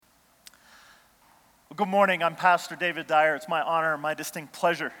Well, good morning. I'm Pastor David Dyer. It's my honor and my distinct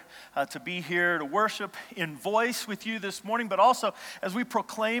pleasure to be here to worship in voice with you this morning, but also as we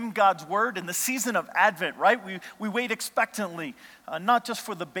proclaim God's word in the season of Advent, right? We wait expectantly, not just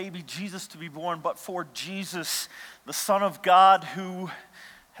for the baby Jesus to be born, but for Jesus, the Son of God, who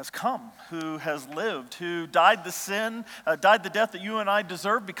has come, who has lived, who died the death that you and I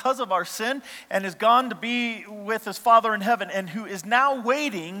deserve because of our sin, and is gone to be with his Father in heaven, and who is now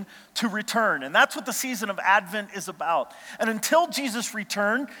waiting to return. And that's what the season of Advent is about. And until Jesus'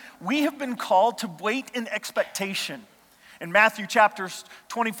 return, we have been called to wait in expectation. In Matthew chapters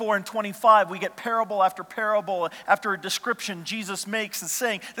 24 and 25, we get parable after a description Jesus makes and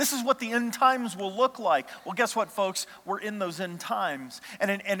saying, this is what the end times will look like. Well, guess what, folks? We're in those end times. And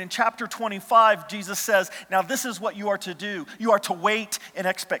in chapter 25, Jesus says, now this is what you are to do. You are to wait in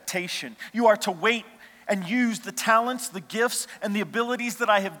expectation. You are to wait and use the talents, the gifts, and the abilities that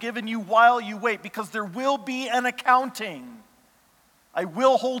I have given you while you wait, because there will be an accounting. I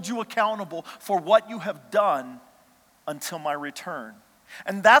will hold you accountable for what you have done until my return.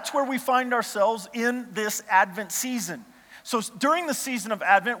 And that's where we find ourselves in this Advent season. So during the season of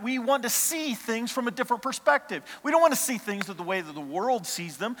Advent, we want to see things from a different perspective. We don't want to see things the way that the world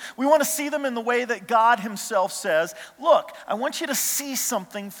sees them. We want to see them in the way that God himself says, look, I want you to see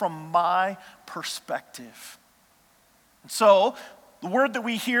something from my perspective. And so the word that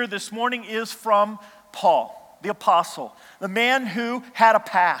we hear this morning is from Paul, the apostle, the man who had a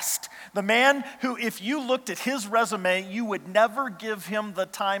past, the man who, if you looked at his resume, you would never give him the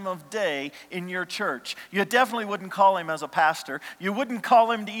time of day in your church. You definitely wouldn't call him as a pastor. You wouldn't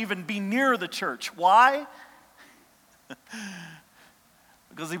call him to even be near the church. Why?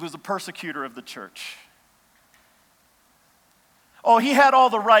 Because he was a persecutor of the church. Oh, he had all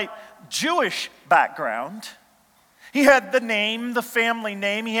the right Jewish background. He had the name, the family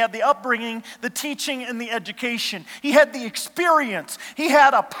name. He had the upbringing, the teaching, and the education. He had the experience. He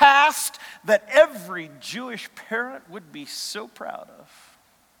had a past that every Jewish parent would be so proud of.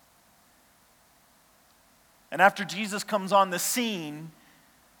 And after Jesus comes on the scene,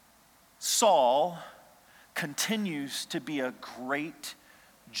 Saul continues to be a great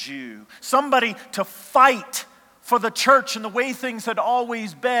Jew. Somebody to fight for the church and the way things had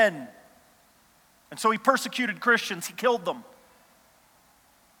always been. And so he persecuted Christians, he killed them.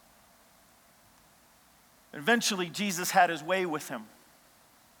 Eventually, Jesus had his way with him.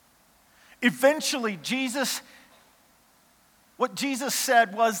 Eventually, what Jesus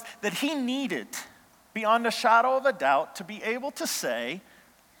said was that he needed, beyond a shadow of a doubt, to be able to say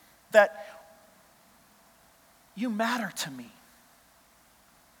that you matter to me.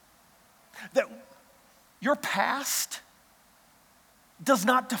 That your past does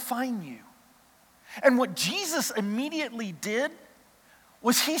not define you. And what Jesus immediately did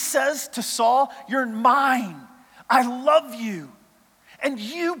was he says to Saul, you're mine. I love you. And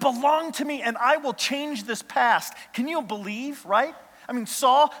you belong to me, and I will change this past. Can you believe, right? I mean,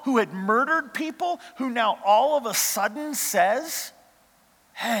 Saul, who had murdered people, who now all of a sudden says,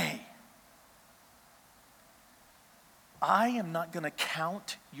 hey, I am not going to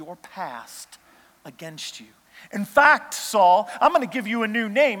count your past against you. In fact, Saul, I'm going to give you a new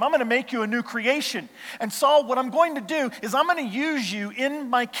name. I'm going to make you a new creation. And Saul, what I'm going to do is I'm going to use you in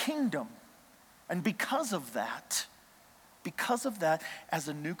my kingdom. And because of that, as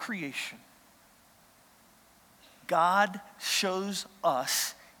a new creation, God shows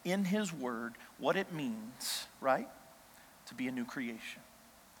us in his word what it means, right, to be a new creation.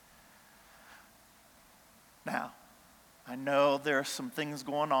 Now, I know there are some things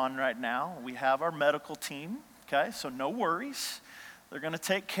going on right now. We have our medical team. Okay, so no worries. They're going to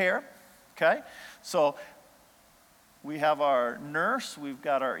take care, okay? So we have our nurse, we've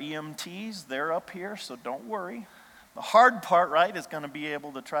got our EMTs, they're up here, so don't worry. The hard part, right, is going to be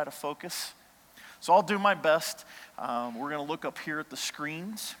able to try to focus. So I'll do my best. We're going to look up here at the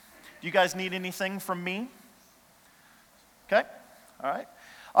screens. Do you guys need anything from me? Okay, all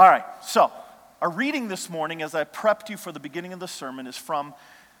right. So our reading this morning, as I prepped you for the beginning of the sermon, is from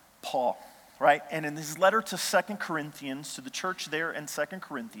Paul. Right? And in his letter to 2 Corinthians, to the church there in 2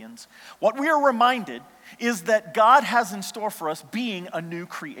 Corinthians, what we are reminded is that God has in store for us being a new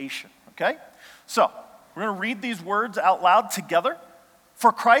creation, okay? So, we're going to read these words out loud together.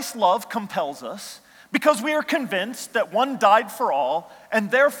 For Christ's love compels us, because we are convinced that one died for all,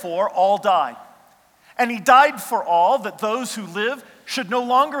 and therefore all died. And he died for all, that those who live should no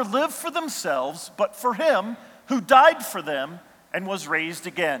longer live for themselves, but for him who died for them and was raised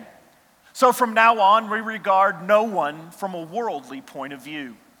again. So from now on, we regard no one from a worldly point of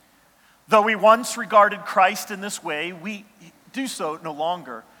view. Though we once regarded Christ in this way, we do so no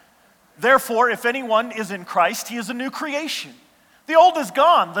longer. Therefore, if anyone is in Christ, he is a new creation. The old is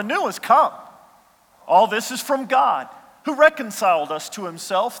gone, the new has come. All this is from God, who reconciled us to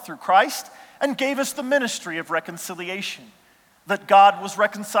himself through Christ and gave us the ministry of reconciliation, that God was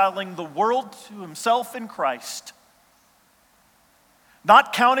reconciling the world to himself in Christ,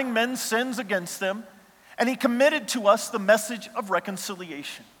 not counting men's sins against them, and he committed to us the message of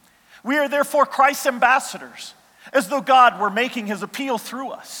reconciliation. We are therefore Christ's ambassadors, as though God were making his appeal through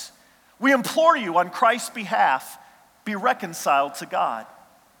us. We implore you on Christ's behalf, be reconciled to God.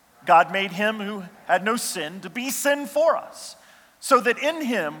 God made him who had no sin to be sin for us, so that in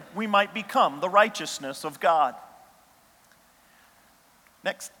him we might become the righteousness of God.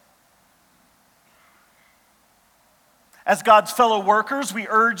 Next. As God's fellow workers, we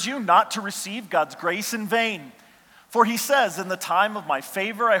urge you not to receive God's grace in vain. For he says, in the time of my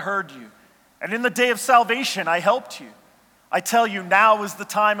favor I heard you, and in the day of salvation I helped you. I tell you, now is the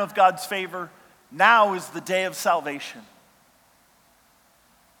time of God's favor. Now is the day of salvation.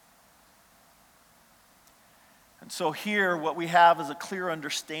 And so here what we have is a clear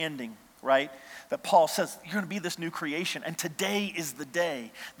understanding, right? That Paul says, you're going to be this new creation. And today is the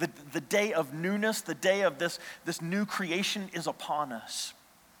day. The day of newness, the day of this new creation is upon us.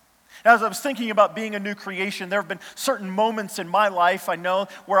 Now, as I was thinking about being a new creation, there have been certain moments in my life, I know,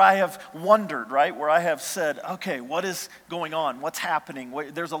 where I have wondered, right? Where I have said, okay, what is going on? What's happening?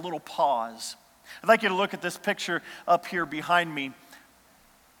 There's a little pause. I'd like you to look at this picture up here behind me.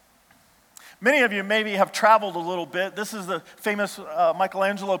 Many of you maybe have traveled a little bit. This is the famous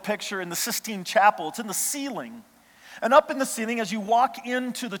Michelangelo picture in the Sistine Chapel. It's in the ceiling. And up in the ceiling, as you walk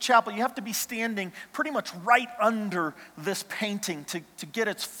into the chapel, you have to be standing pretty much right under this painting to get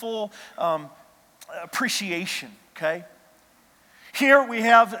its full appreciation, okay? Here we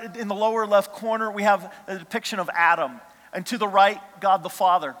have, in the lower left corner, we have a depiction of Adam. And to the right, God the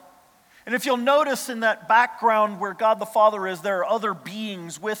Father. And if you'll notice in that background where God the Father is, there are other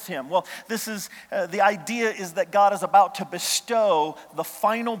beings with him. Well, this is, the idea is that God is about to bestow the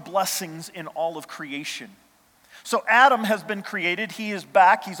final blessings in all of creation. So Adam has been created, he is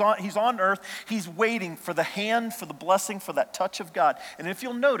back, he's on earth, he's waiting for the hand, for the blessing, for that touch of God. And if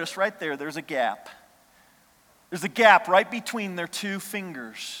you'll notice right there, there's a gap. There's a gap right between their two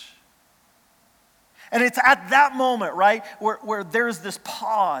fingers. And it's at that moment, right, where there's this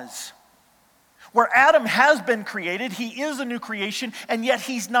pause. Where Adam has been created, he is a new creation, and yet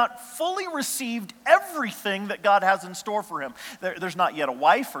he's not fully received everything that God has in store for him. There's not yet a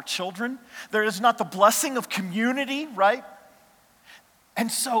wife or children. There is not the blessing of community, right? And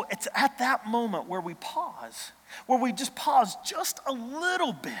so it's at that moment where we pause, where we just pause just a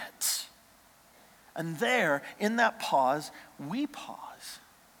little bit. And there, in that pause, we pause.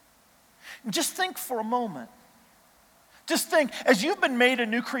 Just think for a moment. Just think, as you've been made a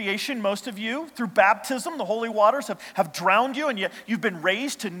new creation, most of you, through baptism, the holy waters have drowned you, and yet you've been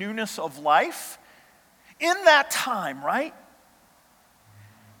raised to newness of life. In that time, right?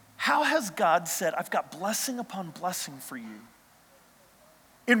 How has God said, I've got blessing upon blessing for you?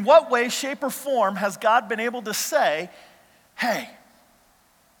 In what way, shape, or form has God been able to say, hey,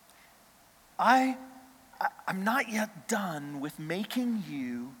 I'm not yet done with making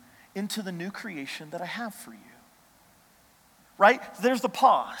you into the new creation that I have for you? Right? There's the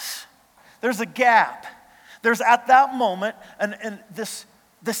pause. There's a gap. There's at that moment and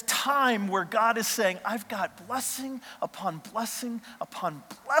this time where God is saying, I've got blessing upon blessing upon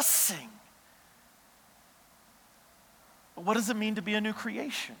blessing. But what does it mean to be a new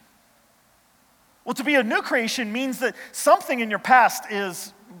creation? Well, to be a new creation means that something in your past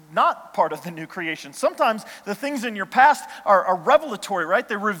is not part of the new creation. Sometimes the things in your past are revelatory, right?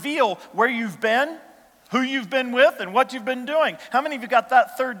 They reveal where you've been, who you've been with, and what you've been doing. How many of you got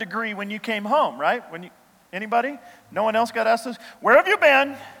that third degree when you came home, right? Anybody? No one else got asked this? Where have you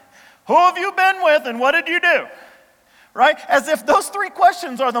been? Who have you been with? And what did you do? Right? As if those three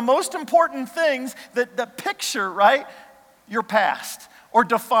questions are the most important things that picture, right, your past or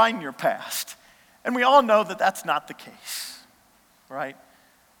define your past. And we all know that that's not the case, right?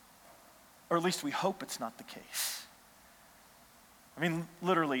 Or at least we hope it's not the case. I mean,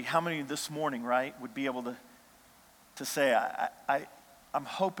 literally, how many this morning, right, would be able to say, I'm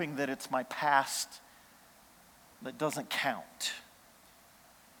hoping that it's my past that doesn't count.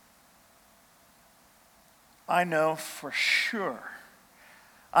 I know for sure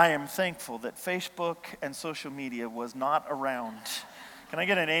I am thankful that Facebook and social media was not around. Can I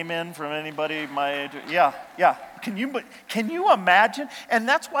get an amen from anybody my age? Yeah. Can you imagine? And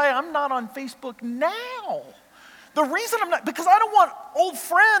that's why I'm not on Facebook now. The reason I'm not, because I don't want old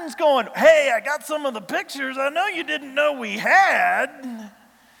friends going, hey, I got some of the pictures I know you didn't know we had.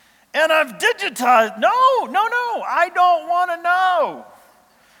 and I've digitized. No. I don't want to know.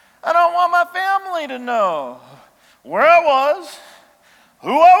 I don't want my family to know where I was, who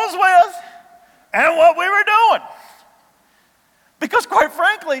I was with, and what we were doing. Because quite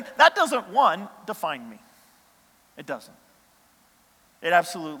frankly, that doesn't, one, define me. It doesn't. It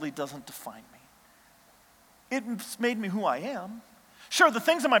absolutely doesn't define me. It's made me who I am. Sure, the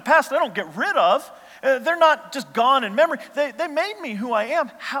things in my past I don't get rid of. They're not just gone in memory. They made me who I am.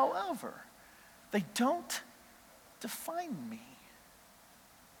 However, they don't define me.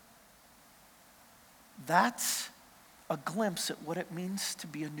 That's a glimpse at what it means to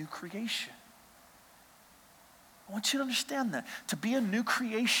be a new creation. I want you to understand that. To be a new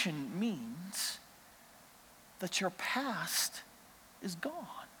creation means that your past is gone.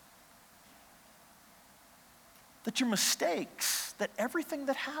 That your mistakes, that everything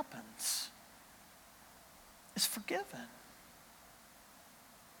that happens is forgiven.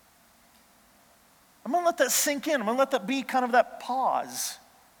 I'm going to let that sink in. I'm going to let that be kind of that pause.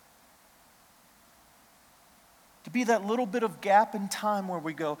 To be that little bit of gap in time where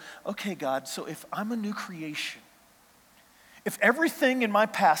we go, okay, God, so if I'm a new creation, if everything in my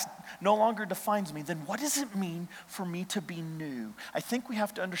past no longer defines me, then what does it mean for me to be new? I think we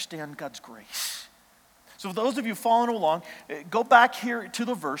have to understand God's grace. So for those of you following along, go back here to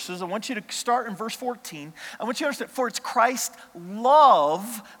the verses. I want you to start in verse 14. I want you to understand, for it's Christ's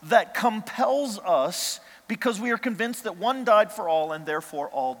love that compels us because we are convinced that one died for all and therefore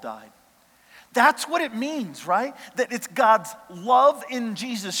all died. That's what it means, right? That it's God's love in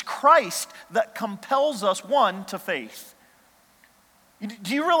Jesus Christ that compels us, one, to faith.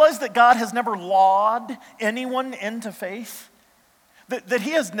 Do you realize that God has never lawed anyone into faith? That he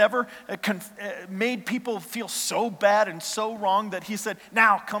has never made people feel so bad and so wrong that he said,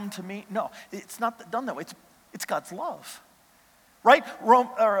 now come to me. No, it's not done that way. It's God's love, right?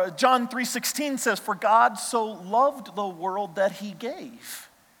 John 3:16 says, for God so loved the world that he gave.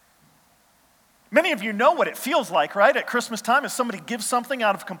 Many of you know what it feels like, right? At Christmas time, if somebody gives something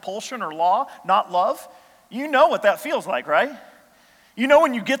out of compulsion or law, not love, you know what that feels like, right? You know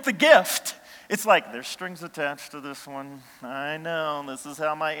when you get the gift, it's like, there's strings attached to this one. I know, this is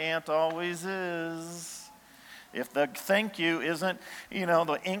how my aunt always is. If the thank you isn't,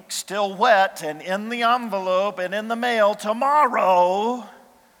 the ink still wet and in the envelope and in the mail tomorrow,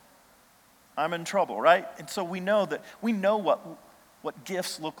 I'm in trouble, right? And so we know what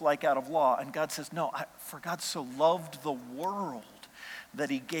gifts look like out of law. And God says, no, for God so loved the world that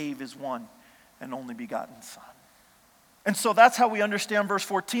he gave his one and only begotten Son. And so that's how we understand verse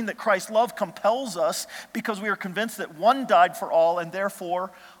 14, that Christ's love compels us because we are convinced that one died for all and therefore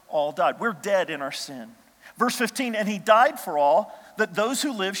all died. We're dead in our sin. Verse 15, and he died for all, that those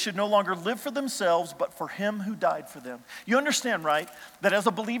who live should no longer live for themselves, but for him who died for them. You understand, right, that as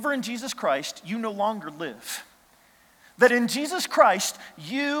a believer in Jesus Christ, you no longer live. That in Jesus Christ,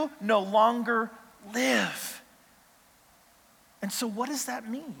 you no longer live. And so what does that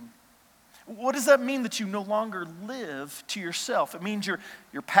mean? What does that mean that you no longer live to yourself? It means your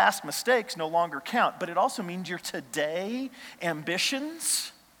past mistakes no longer count, but it also means your today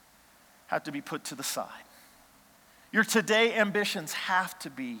ambitions have to be put to the side. Your today ambitions have to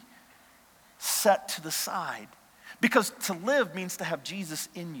be set to the side because to live means to have Jesus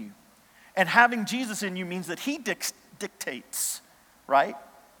in you. And having Jesus in you means that he dictates, right?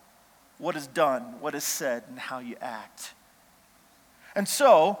 What is done, what is said, and how you act. And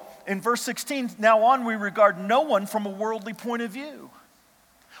so, in verse 16, now on we regard no one from a worldly point of view.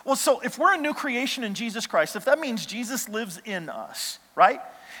 Well, so if we're a new creation in Jesus Christ, if that means Jesus lives in us, right?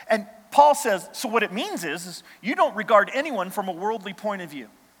 And Paul says, so what it means is you don't regard anyone from a worldly point of view.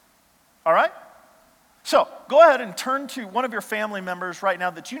 All right? So, go ahead and turn to one of your family members right now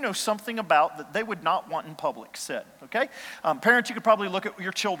that you know something about that they would not want in public said, okay? Parents, you could probably look at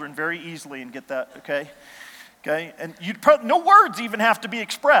your children very easily and get that, okay? Okay, and no words even have to be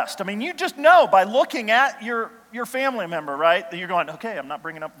expressed. I mean, you just know by looking at your family member, right, that you're going, okay, I'm not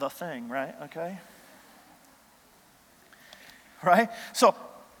bringing up the thing, right, okay? Right? So,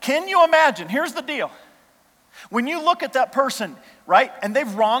 can you imagine, here's the deal. When you look at that person, right, and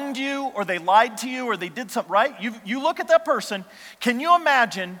they've wronged you or they lied to you or they did something, right? You look at that person, can you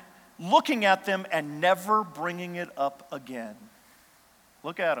imagine looking at them and never bringing it up again?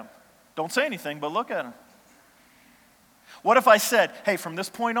 Look at them. Don't say anything, but look at them. What if I said, hey, from this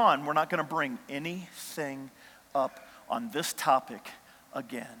point on, we're not going to bring anything up on this topic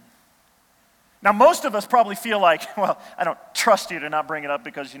again? Now, most of us probably feel like, well, I don't trust you to not bring it up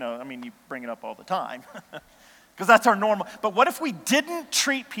because, you bring it up all the time. Because that's our normal. But what if we didn't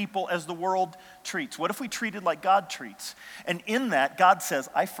treat people as the world treats? What if we treated like God treats? And in that, God says,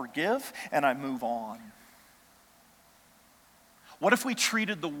 I forgive and I move on. What if we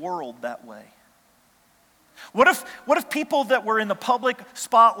treated the world that way? What if people that were in the public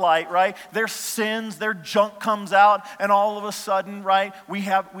spotlight, right, their sins, their junk comes out, and all of a sudden, right, we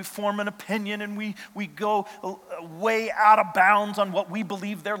form an opinion and we go way out of bounds on what we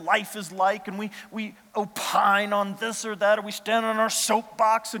believe their life is like, and we opine on this or that, or we stand on our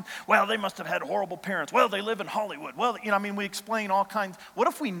soapbox and, well, they must have had horrible parents. Well, they live in Hollywood. Well, we explain all kinds. What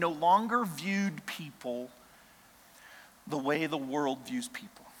if we no longer viewed people the way the world views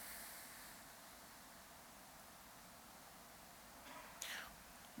people?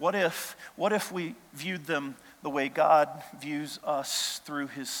 What if we viewed them the way God views us through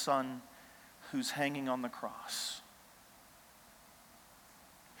his Son who's hanging on the cross?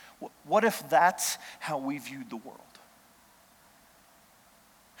 What if that's how we viewed the world?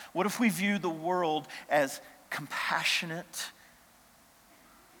 What if we viewed the world as compassionate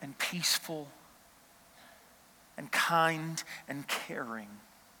and peaceful and kind and caring?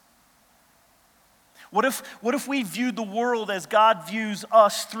 What if we viewed the world as God views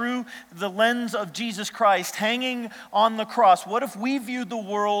us through the lens of Jesus Christ hanging on the cross? What if we viewed the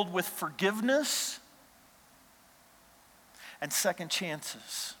world with forgiveness and second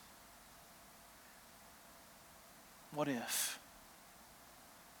chances? What if?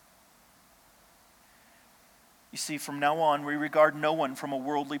 You see, from now on, we regard no one from a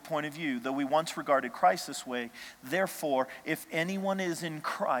worldly point of view, though we once regarded Christ this way. Therefore, if anyone is in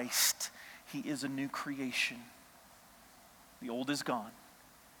Christ, he is a new creation. The old is gone,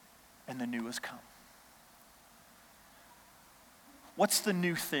 and the new has come. What's the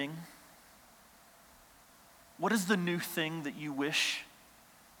new thing? What is the new thing that you wish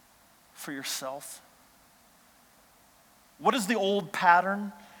for yourself? What is the old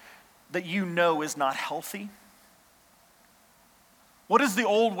pattern that you know is not healthy? What is the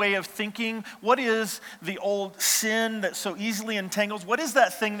old way of thinking? What is the old sin that so easily entangles? What is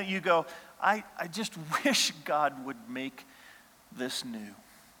that thing that you go, I just wish God would make this new?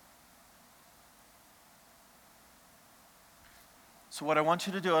 So what I want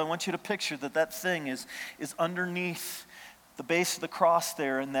you to do, I want you to picture that thing is underneath the base of the cross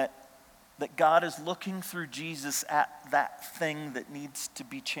there, and that God is looking through Jesus at that thing that needs to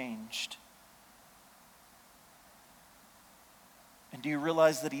be changed. And do you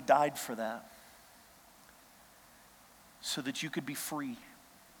realize that he died for that? So that you could be free.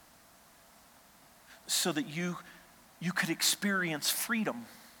 So that you could experience freedom.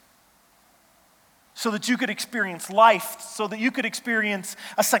 So that you could experience life. So that you could experience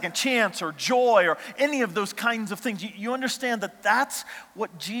a second chance or joy or any of those kinds of things. You understand that that's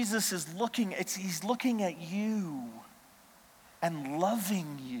what Jesus is looking at. He's looking at you and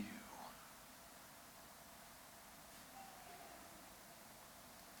loving you.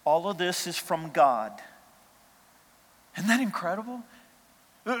 All of this is from God. Isn't that incredible?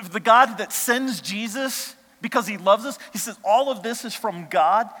 The God that sends Jesus because he loves us, he says all of this is from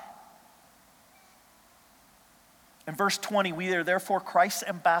God. In verse 20, we are therefore Christ's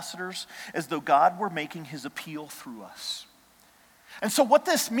ambassadors, as though God were making his appeal through us. And so what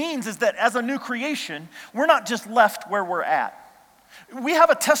this means is that as a new creation, we're not just left where we're at. We have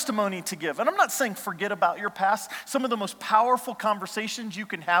a testimony to give. And I'm not saying forget about your past. Some of the most powerful conversations you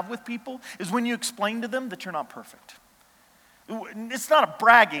can have with people is when you explain to them that you're not perfect. It's not a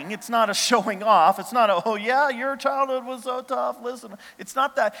bragging. It's not a showing off. It's not a, oh yeah, your childhood was so tough. Listen. It's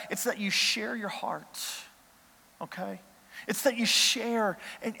not that. It's that you share your heart. Okay? It's that you share.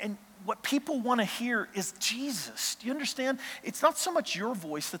 And what people want to hear is Jesus. Do you understand? It's not so much your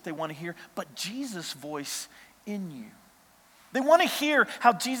voice that they want to hear, but Jesus' voice in you. They want to hear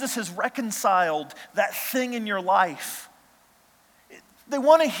how Jesus has reconciled that thing in your life. They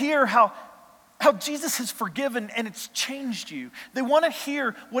want to hear how Jesus has forgiven and it's changed you. They want to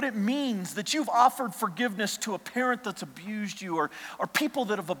hear what it means that you've offered forgiveness to a parent that's abused you or people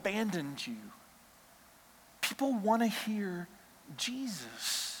that have abandoned you. People want to hear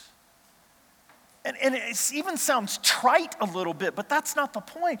Jesus. And it even sounds trite a little bit, but that's not the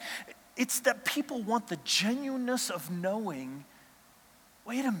point. It's that people want the genuineness of knowing,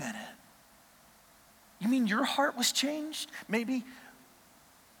 wait a minute, you mean your heart was changed? Maybe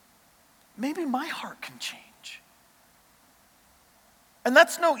my heart can change. And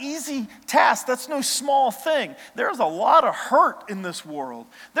that's no easy task. That's no small thing. There's a lot of hurt in this world.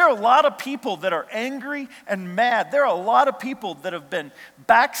 There are a lot of people that are angry and mad. There are a lot of people that have been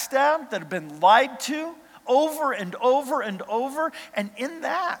backstabbed, that have been lied to over and over and over. And in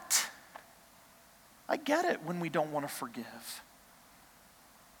that, I get it when we don't want to forgive.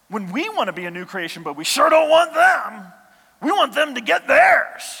 When we want to be a new creation, but we sure don't want them. We want them to get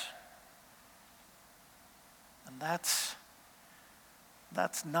theirs. And that's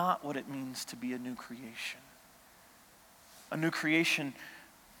not what it means to be a new creation. A new creation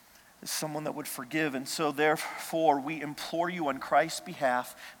is someone that would forgive, and so therefore we implore you on Christ's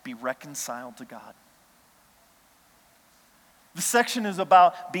behalf, be reconciled to God. This section is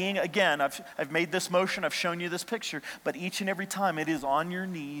about being, again, I've made this motion, I've shown you this picture, but each and every time it is on your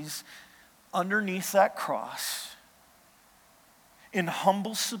knees, underneath that cross, in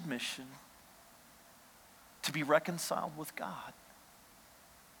humble submission, to be reconciled with God.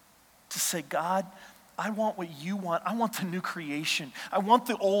 To say, God, I want what you want. I want the new creation. I want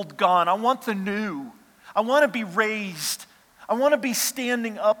the old gone. I want the new. I want to be raised. I want to be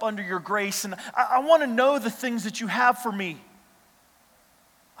standing up under your grace. And I want to know the things that you have for me.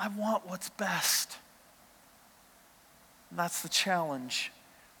 I want what's best. And that's the challenge.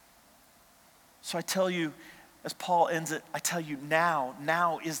 So I tell you, as Paul ends it, I tell you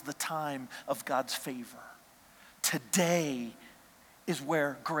now is the time of God's favor. Today is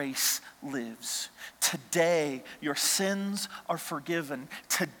where grace lives. Today, your sins are forgiven.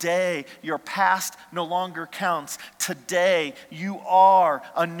 Today, your past no longer counts. Today, you are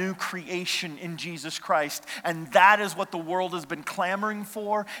a new creation in Jesus Christ. And that is what the world has been clamoring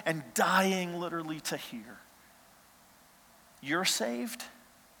for and dying literally to hear. You're saved.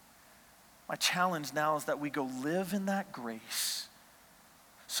 My challenge now is that we go live in that grace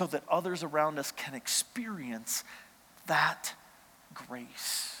so that others around us can experience that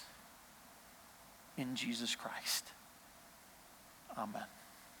grace in Jesus Christ. Amen.